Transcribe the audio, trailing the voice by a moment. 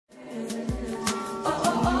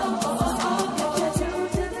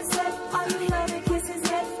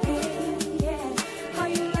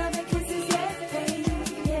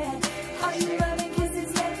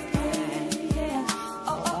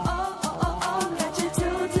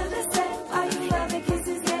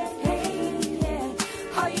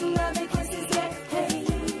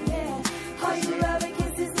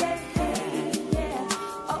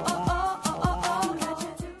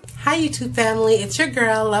YouTube family, it's your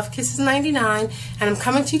girl Love Kisses 99, and I'm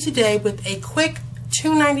coming to you today with a quick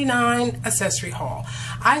 $2.99 accessory haul.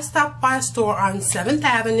 I stopped by a store on 7th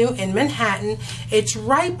Avenue in Manhattan. It's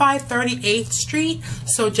right by 38th Street,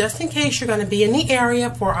 so just in case you're going to be in the area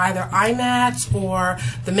for either IMATs or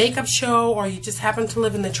the makeup show, or you just happen to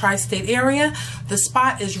live in the tri-state area, the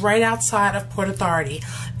spot is right outside of Port Authority.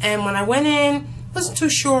 And when I went in, wasn't too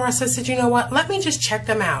sure, so I said, you know what, let me just check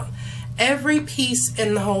them out. Every piece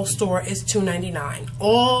in the whole store is $2.99.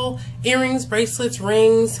 All earrings, bracelets,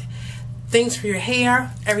 rings, things for your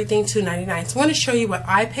hair, everything $2.99. So I'm going to show you what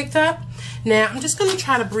I picked up. Now I'm just going to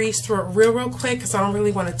try to breeze through it real quick because I don't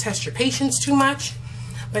really want to test your patience too much.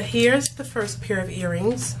 But here's the first pair of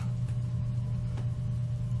earrings.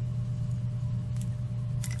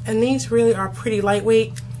 And these really are pretty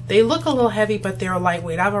lightweight. They look a little heavy, but they're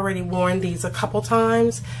lightweight. I've already worn these a couple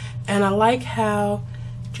times, and I like how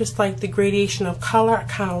just like the gradation of color, I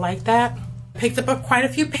kind of like that. Picked up quite a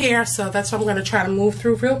few pairs, so that's what I'm going to try to move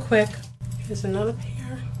through real quick. Here's another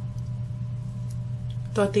pair.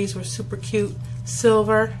 Thought these were super cute.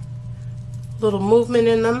 Silver, little movement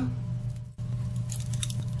in them.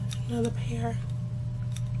 Another pair.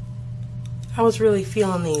 I was really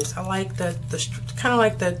feeling these. I like the kind of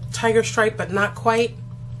like the tiger stripe, but not quite.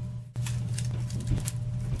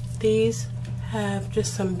 These have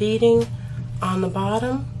just some beading on the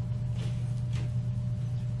bottom.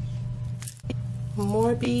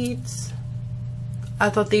 More beads.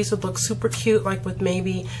 I thought these would look super cute, like with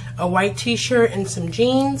maybe a white t-shirt and some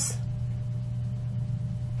jeans.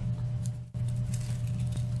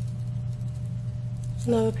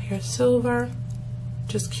 Another pair of silver,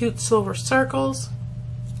 just cute silver circles.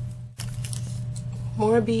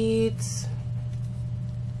 More beads.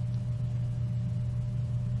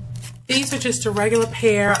 These are just a regular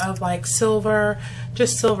pair of like silver,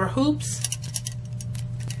 just silver hoops.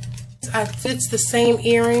 It's the same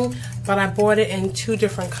earring, but I bought it in two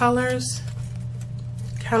different colors.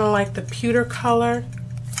 Kind of like the pewter color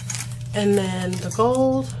and then the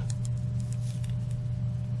gold.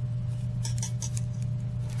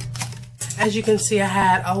 As you can see, I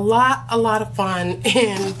had a lot of fun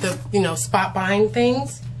in the, spot buying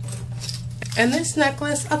things. And this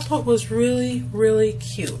necklace I thought was really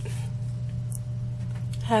cute.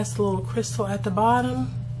 Has the little crystal at the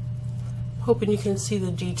bottom. Hoping you can see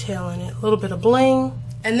the detail in it. A little bit of bling.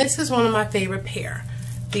 And this is one of my favorite pair.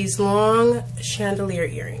 These long chandelier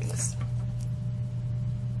earrings.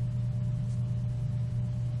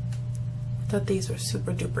 Thought these were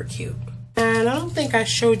super duper cute. And I don't think I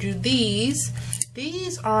showed you these.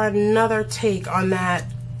 These are another take on that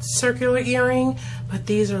circular earring, but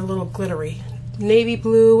these are a little glittery. Navy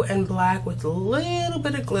blue and black with a little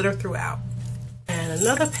bit of glitter throughout. And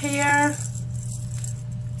another pair.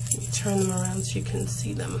 Let me turn them around so you can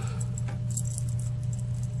see them.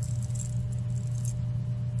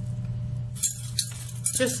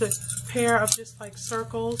 Just a pair of just like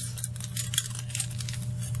circles.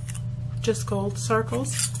 Just gold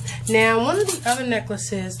circles. Now, one of the other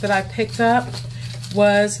necklaces that I picked up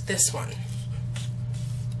was this one.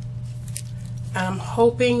 I'm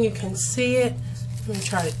hoping you can see it. Let me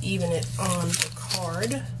try to even it on the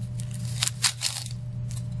card.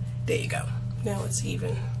 There you go. Now it's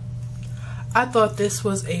even. I thought this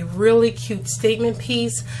was a really cute statement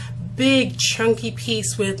piece. Big chunky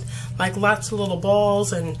piece with like lots of little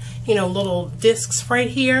balls and little discs right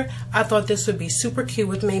here. I thought this would be super cute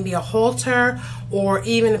with maybe a halter or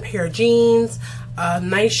even a pair of jeans, a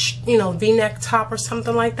nice v-neck top or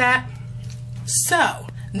something like that. So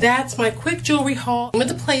that's my quick jewelry haul. The name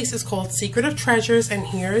of the place is called Secret of Treasures, and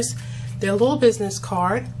here's their little business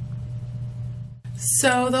card.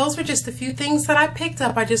 So those were just a few things that I picked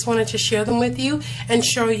up. I just wanted to share them with you and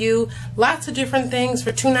show you lots of different things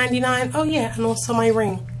for $2.99. Oh yeah, and also my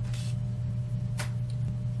ring.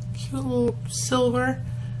 Cute little silver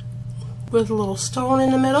with a little stone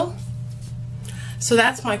in the middle. So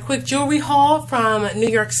that's my quick jewelry haul from New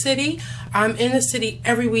York City. I'm in the city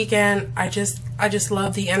every weekend. I just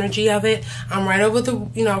love the energy of it. I'm right over the,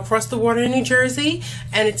 across the water in New Jersey,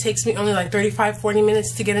 and it takes me only like 35-40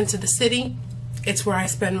 minutes to get into the city. It's where I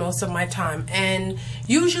spend most of my time. And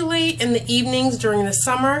usually in the evenings during the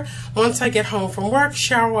summer, once I get home from work,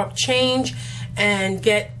 shower up, change, and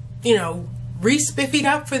get, re-spiffied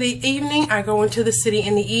up for the evening, I go into the city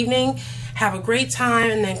in the evening, have a great time,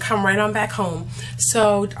 and then come right on back home.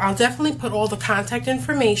 So I'll definitely put all the contact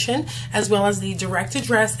information as well as the direct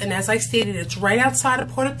address. And as I stated, it's right outside of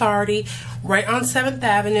Port Authority, right on 7th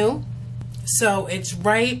Avenue. So it's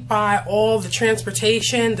right by all the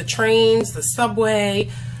transportation, the trains, the subway,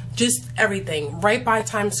 just everything, right by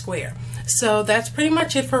Times Square. So that's pretty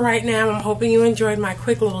much it for right now. I'm hoping you enjoyed my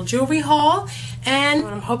quick little jewelry haul, and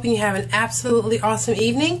I'm hoping you have an absolutely awesome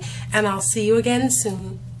evening, and I'll see you again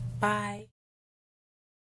soon. Bye.